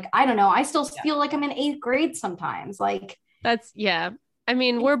feel like, I don't know, I still feel like I'm in 8th grade sometimes. Like that's, I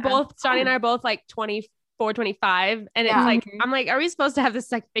mean, we're both, Johnny and I are both like 24, 25. And it's like, I'm like, are we supposed to have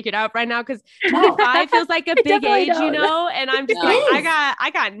this like figured out right now? Because 25 feels like a big age, you know? And I'm just like,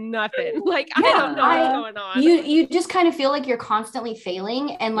 I got nothing. Like, I don't know what's going on. You just kind of feel like you're constantly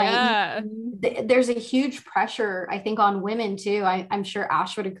failing. And like, there's a huge pressure, I think, on women too. I'm sure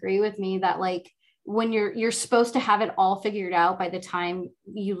Ash would agree with me that like, when you're supposed to have it all figured out by the time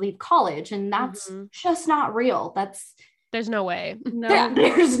you leave college, and that's just not real. There's no way.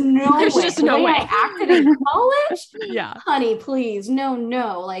 There's just no way. I acted in college. Honey, please.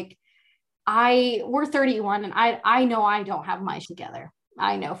 No. Like we're 31, and I know I don't have my shit together.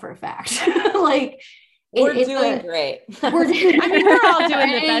 I know for a fact. Like we're doing great. We're all doing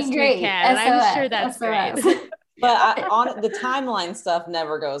the best we can. I'm sure that's great. But on the timeline stuff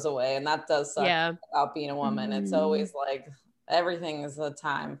never goes away, and that does suck about being a woman. It's always like everything is a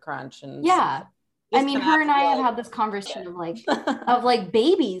time crunch, and I mean, her and I have had this conversation of like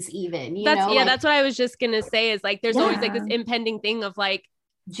babies, even. That's what I was just gonna say. Is like there's always like this impending thing of like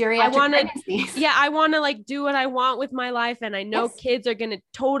geriatric pregnancies. I want to like do what I want with my life, and I know kids are going to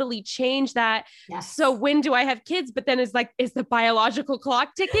totally change that. So when do I have kids? But then it's like, is the biological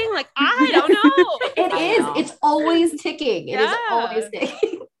clock ticking? Like, I don't know. It is. It's always ticking. It is always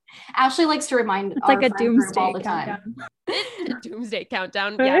ticking. Ashley likes to remind it's like a doomsday all the time. Doomsday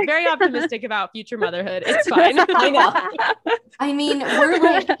countdown. Yeah, very optimistic about future motherhood. It's fine. I know. I mean, we're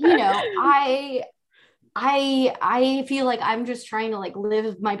like, I feel like I'm just trying to like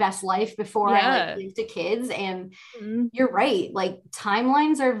live my best life before I like give to kids. And you're right. Like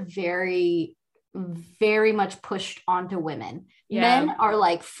timelines are very, very much pushed onto women. Men are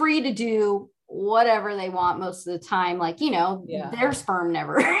like free to do whatever they want most of the time. Like, their sperm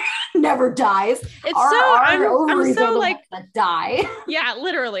never dies. It's I'm so like that die. Yeah,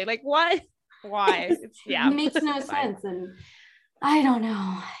 literally. Like what? Why? It makes no sense. And I don't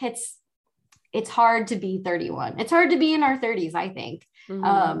know. It's hard to be 31. It's hard to be in our 30s, I think.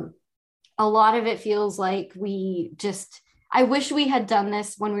 A lot of it feels like I wish we had done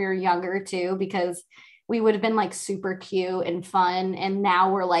this when we were younger too, because we would have been like super cute and fun. And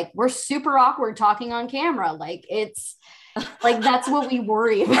now we're super awkward talking on camera. Like it's like, that's what we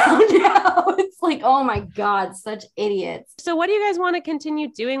worry about now. It's like, oh my God, such idiots. So what do you guys want to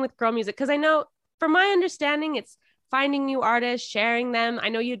continue doing with girl music? Because I know from my understanding, it's finding new artists, sharing them? I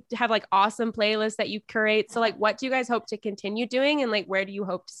know you have like awesome playlists that you curate. So like, what do you guys hope to continue doing? And like, where do you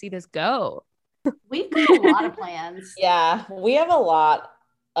hope to see this go? We've got a lot of plans. Yeah, we have a lot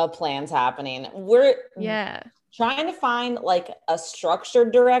of plans happening. We're trying to find like a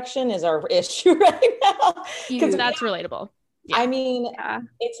structured direction is our issue right now. Because that's relatable. Yeah. I mean,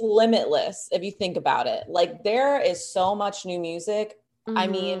 it's limitless if you think about it. Like there is so much new music. Mm-hmm. I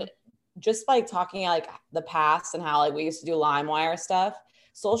mean, just by talking like the past and how like we used to do LimeWire stuff,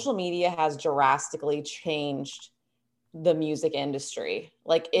 social media has drastically changed the music industry.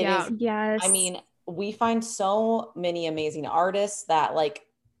 Like it is. Yes. I mean, we find so many amazing artists that like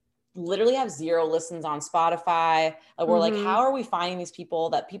literally have 0 listens on Spotify. We're like, how are we finding these people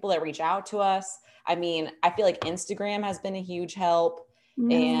that reach out to us? I mean, I feel like Instagram has been a huge help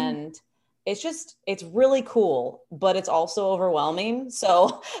and it's really cool, but it's also overwhelming.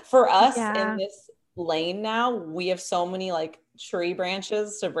 So for us in this lane now, we have so many like tree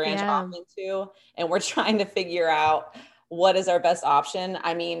branches to branch off into, and we're trying to figure out what is our best option.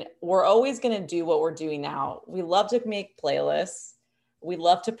 I mean, we're always going to do what we're doing now. We love to make playlists. We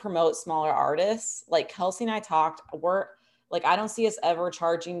love to promote smaller artists. Like Kelsey and I talked, we're like, I don't see us ever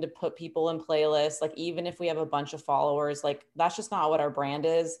charging to put people in playlists. Like, even if we have a bunch of followers, like that's just not what our brand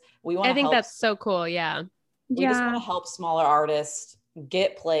is. We want to I think that's so cool. Yeah. We just want to help smaller artists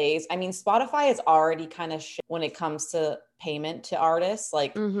get plays. I mean, Spotify is already kind of when it comes to payment to artists,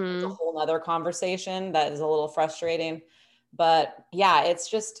 like it's a whole nother conversation that is a little frustrating, but yeah, it's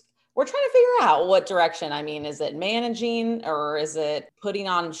just, we're trying to figure out what direction. I mean, is it managing or is it putting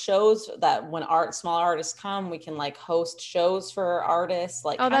on shows that when smaller artists come, we can like host shows for artists?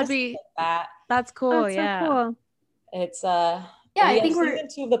 Like, that'd be that. That's cool. That's so cool. It's I think we're season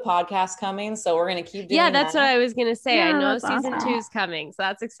 2 of the podcast coming, so we're gonna keep doing. Yeah, that's what I was gonna say. I know season awesome. 2 is coming, so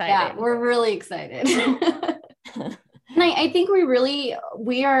that's exciting. Yeah, we're really excited. And I think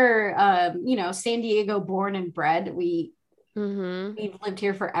we are, San Diego born and bred. We've lived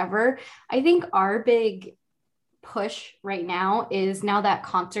here forever. I think our big push right now is, now that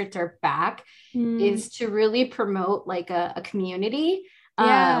concerts are back, is to really promote like a community.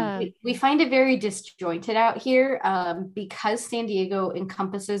 We find it very disjointed out here because San Diego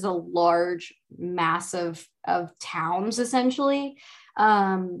encompasses a large mass of towns, essentially.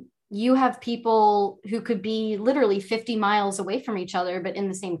 You have people who could be literally 50 miles away from each other, but in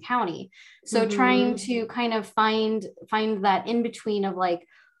the same county. So trying to kind of find that in between of like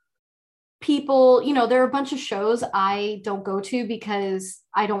people, there are a bunch of shows I don't go to because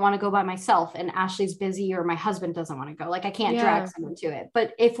I don't want to go by myself and Ashley's busy or my husband doesn't want to go. Like I can't drag someone to it.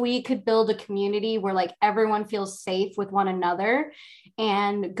 But if we could build a community where like everyone feels safe with one another,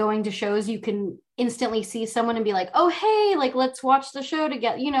 and going to shows, you can instantly see someone and be like, oh, hey, like, let's watch the show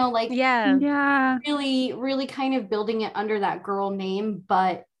together, really, really kind of building it under that girl name,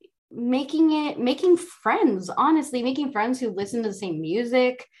 but making friends, honestly, making friends who listen to the same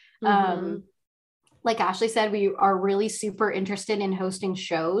music. Like Ashley said, we are really super interested in hosting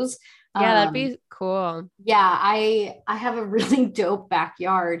shows. That'd be cool. Yeah, I have a really dope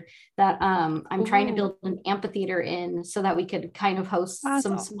backyard that I'm trying to build an amphitheater in so that we could kind of host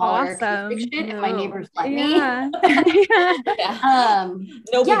some smaller acoustic shit if my neighbors let me. No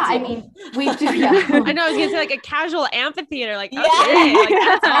I mean, we do. I know, I was gonna say like a casual amphitheater, like okay, like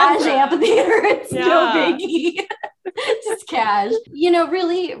that's awesome. Amphitheater, it's no biggie. Just cash,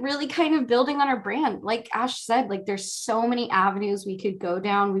 really, really kind of building on our brand. Like Ash said, like there's so many avenues we could go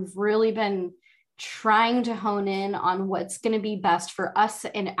down. We've really been trying to hone in on what's going to be best for us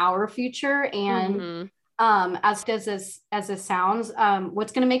in our future. And as this sounds,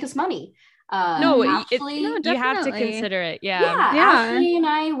 what's going to make us money. Ashley, you have to consider it. Ashley and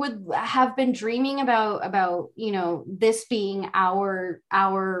I would have been dreaming about this being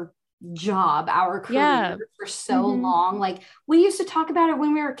our job, our career for so long. Like we used to talk about it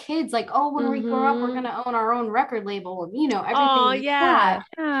when we were kids, like, oh, when we grow up, we're going to own our own record label and, everything.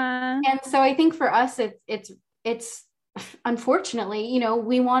 And so I think for us, it's unfortunately,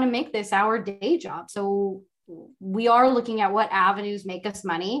 we want to make this our day job. So we are looking at what avenues make us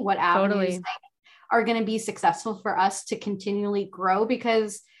money, what avenues are going to be successful for us to continually grow,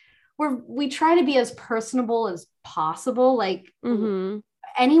 because we try to be as personable as possible. Like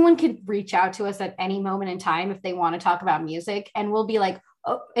anyone could reach out to us at any moment in time if they want to talk about music, and we'll be like,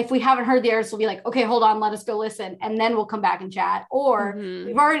 oh, if we haven't heard the artist, we'll be like, okay, hold on, let us go listen, and then we'll come back and chat. Or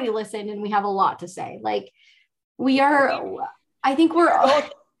we've already listened and we have a lot to say. Like I think we're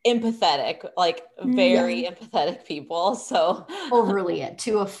both empathetic, like very empathetic people. So overly it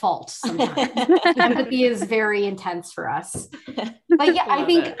to a fault sometimes. Empathy is very intense for us. But yeah,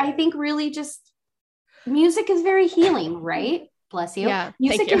 I think really just music is very healing, right? Bless you. Yeah,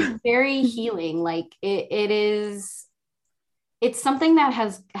 music is very healing. Like it's something that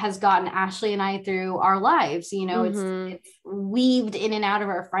has gotten Ashley and I through our lives. You know, it's weaved in and out of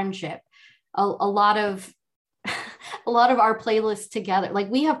our friendship. A lot of our playlists together, like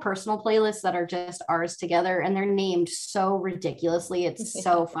we have personal playlists that are just ours together, and they're named so ridiculously. It's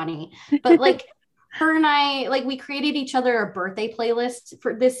so funny. But like her and I, like we created each other a birthday playlist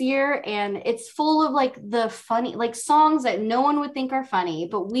for this year, and it's full of like the funny, like songs that no one would think are funny,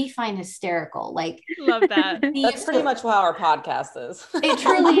 but we find hysterical. Like, love that. That's pretty much how our podcast is. It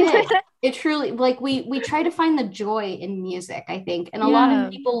truly is. It truly, like we try to find the joy in music, I think. And a lot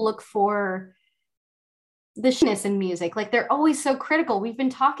of people look for the shittiness in music. Like they're always so critical. We've been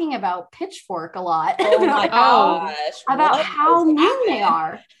talking about Pitchfork a lot. Oh my gosh. About how mean they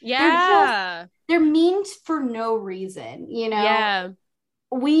are. Yeah. They're mean for no reason, you know? Yeah.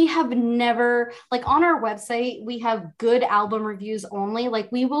 We have never, like on our website, we have good album reviews only.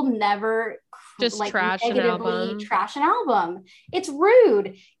 Like we will never just like trash an album. It's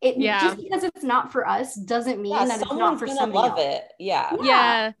rude. Just because it's not for us doesn't mean that it's not for somebody love else. It. Yeah.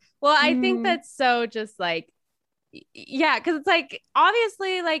 Yeah. Well, I think that's so just like, yeah, because it's like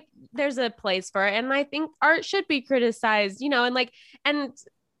obviously like there's a place for it, and I think art should be criticized, you know, and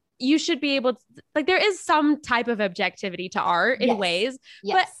you should be able to, like, there is some type of objectivity to art in ways,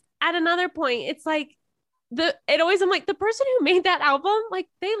 but at another point, it's like I'm like, the person who made that album, like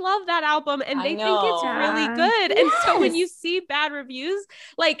they love that album and they think it's really good. And so when you see bad reviews,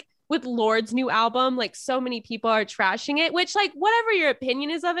 like with Lorde's new album, like so many people are trashing it, which like whatever your opinion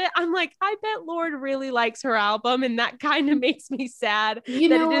is of it, I'm like, I bet Lorde really likes her album. And that kind of makes me sad that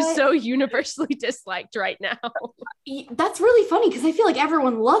it is so universally disliked right now. That's really funny because I feel like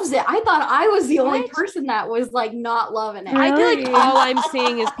everyone loves it. I thought I was the only person that was like not loving it. I feel like all I'm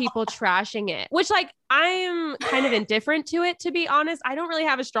seeing is people trashing it, which like I'm kind of indifferent to it, to be honest. I don't really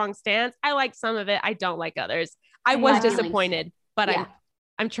have a strong stance. I like some of it. I don't like others. I was disappointed, but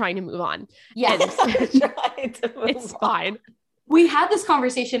I'm trying to move on. Yeah. It's fine. We had this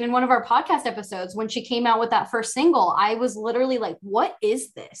conversation in one of our podcast episodes when she came out with that first single. I was literally like, what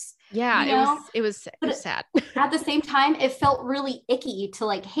is this? Yeah, it was sad. At the same time, it felt really icky to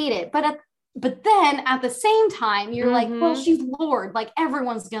like hate it. But then at the same time, you're like, well, she's Lorde. Like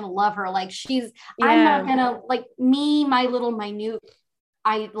everyone's going to love her. Like I'm not going to like my little minute,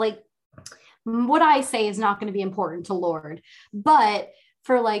 what I say is not going to be important to Lorde, but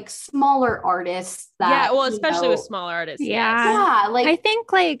for like smaller artists especially with smaller artists. Like I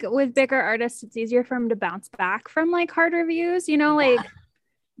think like with bigger artists it's easier for them to bounce back from like hard reviews, you know, like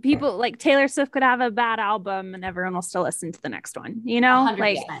people like Taylor Swift could have a bad album and everyone will still listen to the next one, you know. 100%.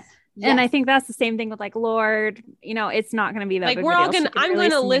 Like and I think that's the same thing with like Lorde, you know, it's not going to be that like big we're all gonna I'm going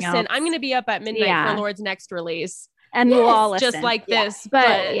to listen. I'm going to be up at midnight for Lorde's next release. And we'll all listen. Just like this.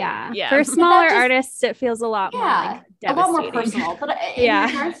 But for smaller artists, it feels a lot more like a lot more personal. But in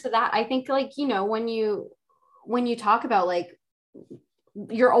regards to that, I think like, you know, when you talk about like,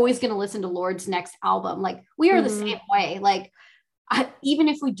 you're always going to listen to Lorde's next album. Like we are the same way. Like even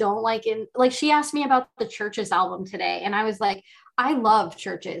if we don't like it, like she asked me about the Churches album today. And I was like, I love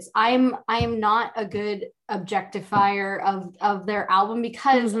Churches. I am not a good objectifier of their album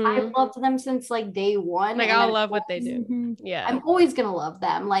because I've loved them since like day one. Like I'll love what they do. Yeah. I'm always going to love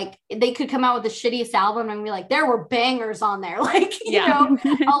them. Like they could come out with the shittiest album and be like, there were bangers on there. Like, you know,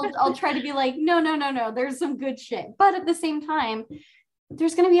 I'll try to be like, no. There's some good shit. But at the same time,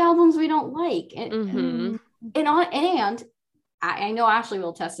 there's going to be albums we don't like. And I know Ashley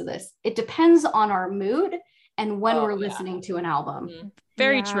will attest to this. It depends on our mood and when we're listening to an album.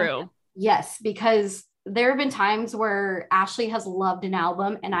 Very true. Yes, because there have been times where Ashley has loved an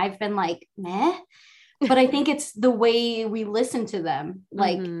album and I've been like, meh. But I think it's the way we listen to them.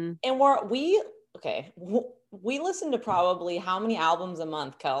 Like, and we listen to probably how many albums a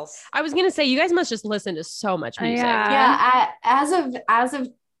month, Kels? I was gonna say you guys must just listen to so much music. As of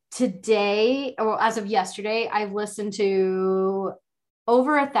today, or as of yesterday, I've listened to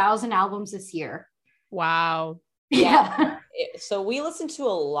over 1,000 albums this year. Wow. Yeah. So we listen to a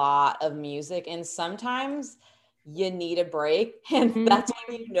lot of music, and sometimes you need a break, and that's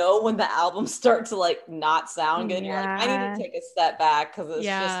when you know when the albums start to like not sound good. You're like, I need to take a step back because it's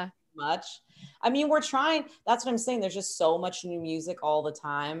just too much. I mean, we're trying. That's what I'm saying. There's just so much new music all the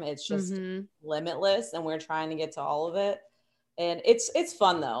time. It's just limitless, and we're trying to get to all of it. And it's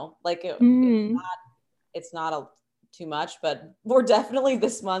fun though. Like it's not too much, but we're definitely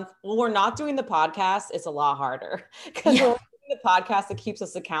this month. Well, we're not doing the podcast. It's a lot harder because we're doing the podcast that keeps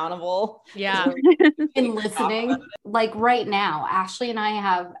us accountable. Yeah. In listening, like right now, Ashley and I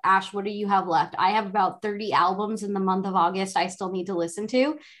have, Ash, what do you have left? I have about 30 albums in the month of August I still need to listen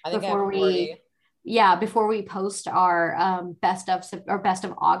to before we post our best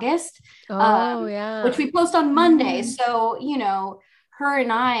of August. Yeah. Which we post on Monday. So, you know, her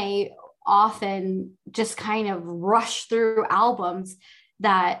and I often just kind of rush through albums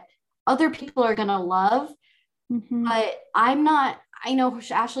that other people are gonna love. But I know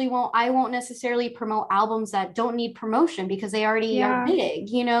Ashley I won't necessarily promote albums that don't need promotion because they already are big,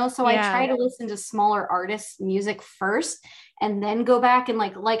 you know? So I try to listen to smaller artists' music first and then go back and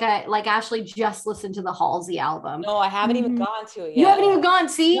like Ashley just listened to the Halsey album. No, I haven't even gone to it yet. You haven't even gone,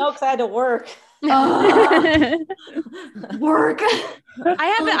 see? No, because I had to work. Work.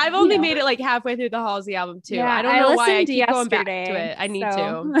 I've only made it like halfway through the Halsey album too. Yeah, I don't know why I keep yesterday, going back to it. I need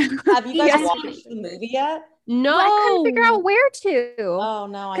to. Have you guys watched the movie yet? No, I couldn't figure out where to. Oh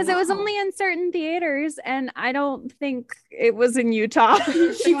no, because it was only in certain theaters, and I don't think it was in Utah.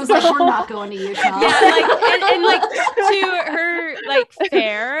 She was like, "We're not going to Utah." Yeah, like and like to her like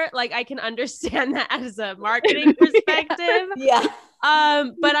fair, like I can understand that as a marketing perspective. Yeah.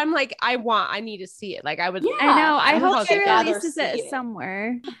 But I'm like, I need to see it. Like I would. Yeah. I know. I hope she rather releases see it it.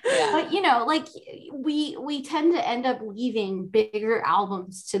 somewhere. Yeah. But you know, like we tend to end up leaving bigger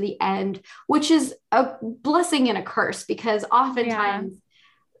albums to the end, which is a blessing and a curse because oftentimes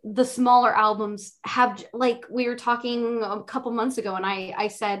the smaller albums have, like we were talking a couple months ago, and I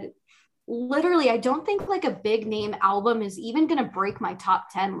said, literally, I don't think like a big name album is even going to break my top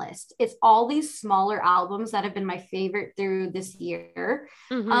 10 list. It's all these smaller albums that have been my favorite through this year.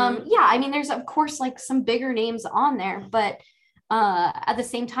 Yeah, I mean, there's of course like some bigger names on there, but at the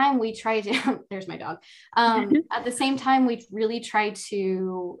same time, we try to, there's my dog. At the same time, we really try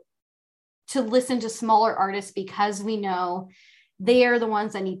to listen to smaller artists because we know they are the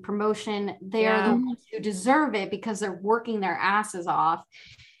ones that need promotion. They are the ones who deserve it because they're working their asses off.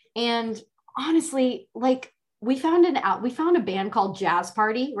 And honestly, like we found a band called Jazz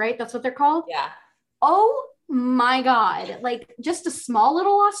Party, right? That's what they're called. Yeah. Oh my God. Like just a small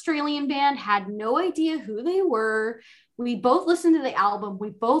little Australian band, had no idea who they were. We both listened to the album.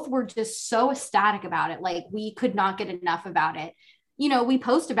 We both were just so ecstatic about it. Like we could not get enough about it. You know, we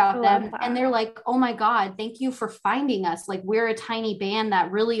post about them and they're like, oh my God, thank you for finding us. Like we're a tiny band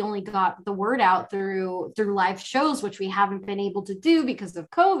that really only got the word out through live shows, which we haven't been able to do because of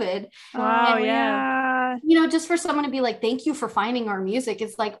COVID. Wow. And, Yeah. you know, just for someone to be like, thank you for finding our music.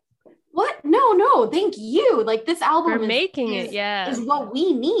 It's like, what? No, thank you. Like this album is what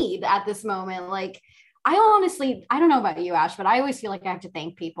we need at this moment. Like, I don't know about you, Ash, but I always feel like I have to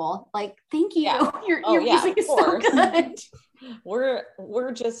thank people. Like, thank you. Yeah. Your music is so good.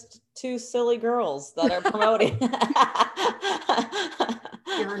 We're just two silly girls that are promoting.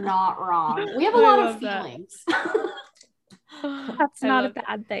 You're not wrong. We have a lot of feelings. That's not a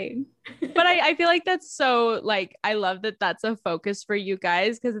bad thing. But I feel like that's so like, I love that that's a focus for you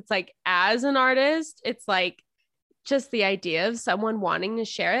guys. Cause it's like, as an artist, it's like just the idea of someone wanting to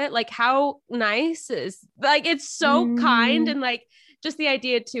share it. Like how nice is like, it's so kind. And like, just the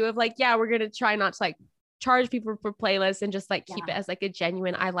idea too of like, yeah, we're going to try not to like charge people for playlists and just like keep it as like a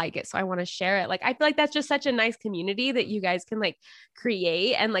genuine, I like it, so I want to share it. Like I feel like that's just such a nice community that you guys can like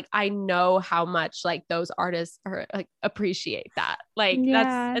create, and like I know how much like those artists are like appreciate that. Like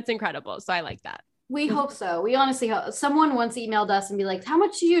that's incredible. So I like that. We hope so. We honestly hope. Someone once emailed us and be like, how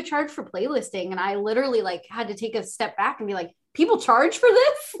much do you charge for playlisting? And I literally like had to take a step back and be like, people charge for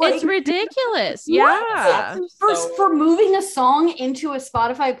this? Like, it's ridiculous. Yeah. For moving a song into a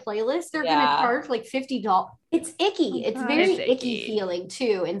Spotify playlist, they're going to charge like $50. It's icky. It's very icky feeling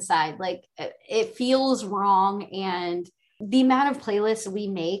too inside. Like it feels wrong. And the amount of playlists we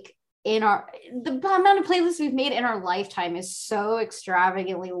make the amount of playlists we've made in our lifetime is so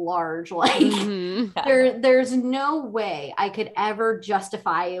extravagantly large. Like there's no way I could ever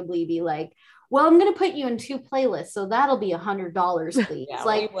justifiably be like, well, I'm going to put you in 2 playlists, so that'll be $100, please. Yeah,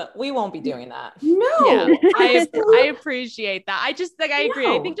 like we won't be doing that. No, yeah, I appreciate that. I just like, I agree.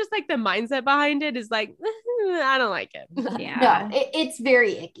 I think just like the mindset behind it is like, I don't like it. Yeah, no, it's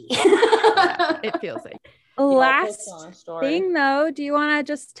very icky. It feels like. Last thing though, do you want to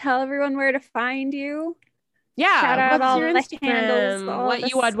just tell everyone where to find you? Yeah, shout out all your the Instagram, handles,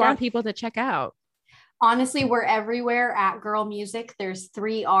 what you would want people to check out. Honestly, we're everywhere at Girl Music. There's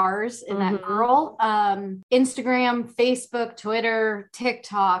 3 R's in that girl. Instagram, Facebook, Twitter,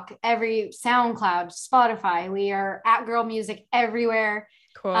 TikTok, every SoundCloud, Spotify. We are at Girl Music everywhere.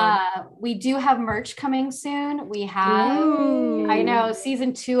 Cool. We do have merch coming soon. We have, I know,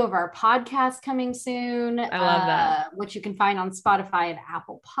 season 2 of our podcast coming soon. I love that. Which you can find on Spotify and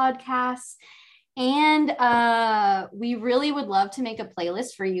Apple Podcasts. And we really would love to make a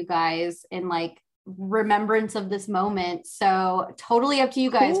playlist for you guys in like remembrance of this moment. So totally up to you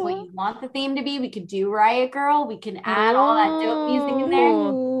guys what you want the theme to be. We could do Riot Girl. We can add all that dope music in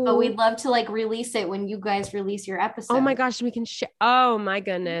there. But we'd love to like release it when you guys release your episode. Oh my gosh, we can share. Oh my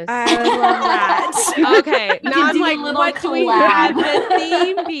goodness. I love that. Okay. Now I'm like, what do we have the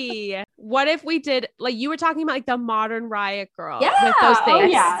theme be? What if we did, like you were talking about like the modern Riot Girl with those things. Oh,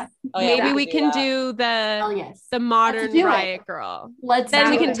 yeah. Maybe we can do the modern Riot Girl. Then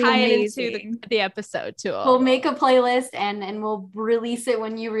we can tie it into the episode too. We'll make a playlist and we'll release it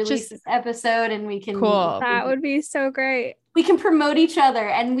when you release this episode, and we can. Cool. That would be so great. We can promote each other,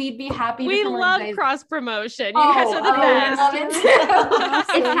 and we'd be happy. We love cross promotion. You guys are the best. I love it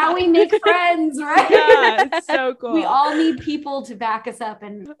too. It's how we make friends, right? Yeah, it's so cool. We all need people to back us up.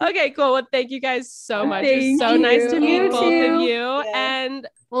 And okay, cool. Well, thank you guys so much. It's so nice to meet both of you. Yes. And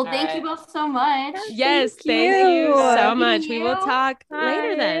well, thank you both so much. Yes, thank you so much. We will talk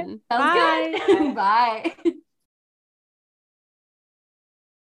later then. Sounds good. Bye.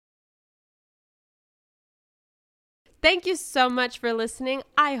 Thank you so much for listening.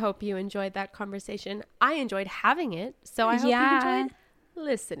 I hope you enjoyed that conversation. I enjoyed having it, so I hope you enjoyed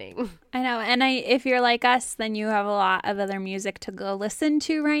listening. I know. And if you're like us, then you have a lot of other music to go listen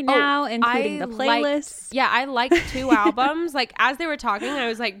to right now, including the playlist. I liked 2 albums. Like as they were talking, I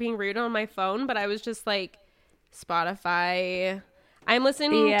was like being rude on my phone, but I was just like, Spotify. I'm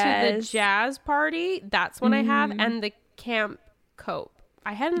listening to the Jazz Party. That's one I have, and the Camp Cope.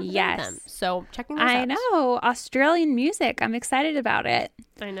 I hadn't heard them, so checking those out. I know. Australian music. I'm excited about it.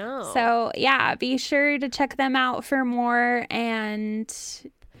 I know. So, yeah, be sure to check them out for more. And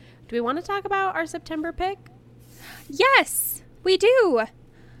do we want to talk about our September pick? Yes, we do.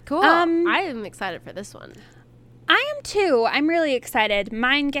 Cool. I am excited for this one. I am too. I'm really excited.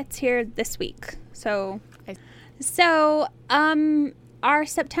 Mine gets here this week. So our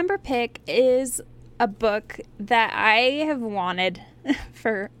September pick is a book that I have wanted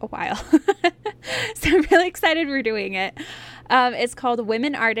for a while. So I'm really excited we're doing it. It's called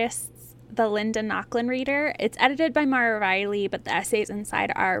Women Artists, the Linda Nochlin Reader. It's edited by Mara Riley, but the essays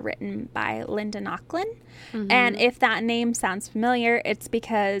inside are written by Linda Nochlin. Mm-hmm. And if that name sounds familiar, it's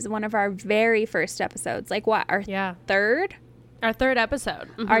because one of our very first episodes, like what, our third? Our third episode.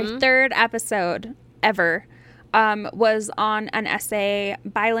 Mm-hmm. Our third episode ever was on an essay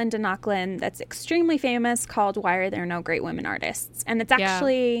by Linda Nochlin that's extremely famous called Why Are There No Great Women Artists? And it's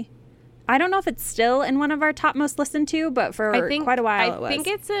actually, I don't know if it's still in one of our top most listened to, but for quite a while it was. I think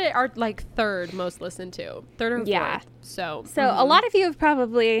it's our like third most listened to, third or fourth. Yeah. So a lot of you have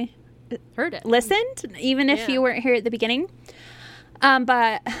probably heard it, listened, even if you weren't here at the beginning.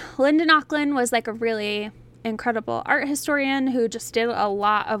 But Linda Nochlin was like a really incredible art historian who just did a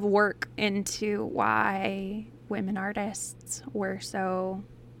lot of work into why women artists were so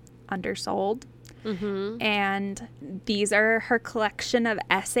undersold. Mm-hmm. And these are her collection of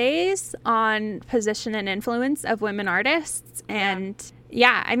essays on position and influence of women artists. And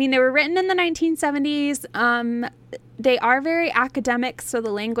I mean, they were written in the 1970s. They are very academic, so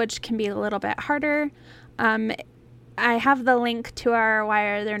the language can be a little bit harder. I have the link to our Why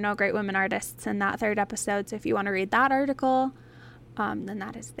Are There No Great Women Artists in that third episode. So if you want to read that article, then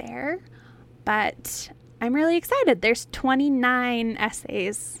that is there. But I'm really excited. There's 29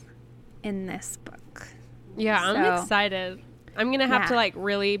 essays in this book. Yeah, I'm excited. I'm going to have to like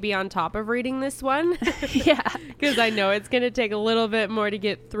really be on top of reading this one. Because I know it's going to take a little bit more to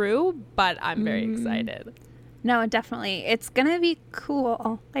get through, but I'm very excited. No, definitely. It's going to be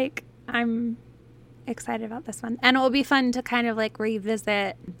cool. Like, I'm excited about this one. And it will be fun to kind of like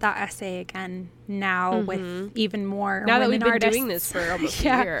revisit that essay again now with even more now women that we've been artists. doing this for almost a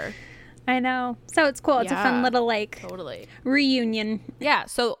year. I know. So it's cool. It's a fun little like reunion. Yeah.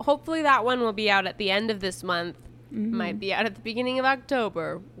 So hopefully that one will be out at the end of this month. Might be out at the beginning of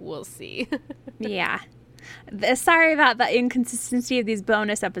October. We'll see. Sorry about the inconsistency of these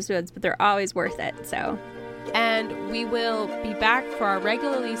bonus episodes, but they're always worth it. So. And we will be back for our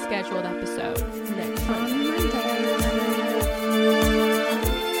regularly scheduled episode next Monday.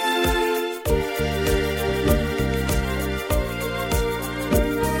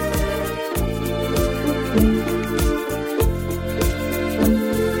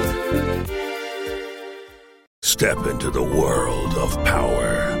 Step into the world of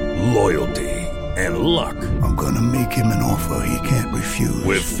power, loyalty, and luck. I'm gonna make him an offer he can't refuse.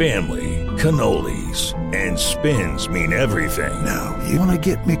 With family, cannolis, and spins mean everything. Now, you wanna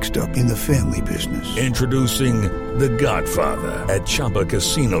get mixed up in the family business. Introducing The Godfather at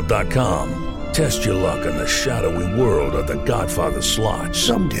ChumbaCasino.com. Test your luck in the shadowy world of The Godfather slot.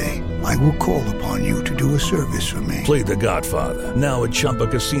 Someday, I will call upon you to do a service for me. Play The Godfather, now at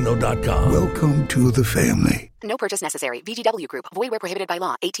ChumbaCasino.com. Welcome to the family. No purchase necessary. VGW Group. Void where prohibited by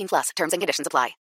law. 18+. Terms and conditions apply.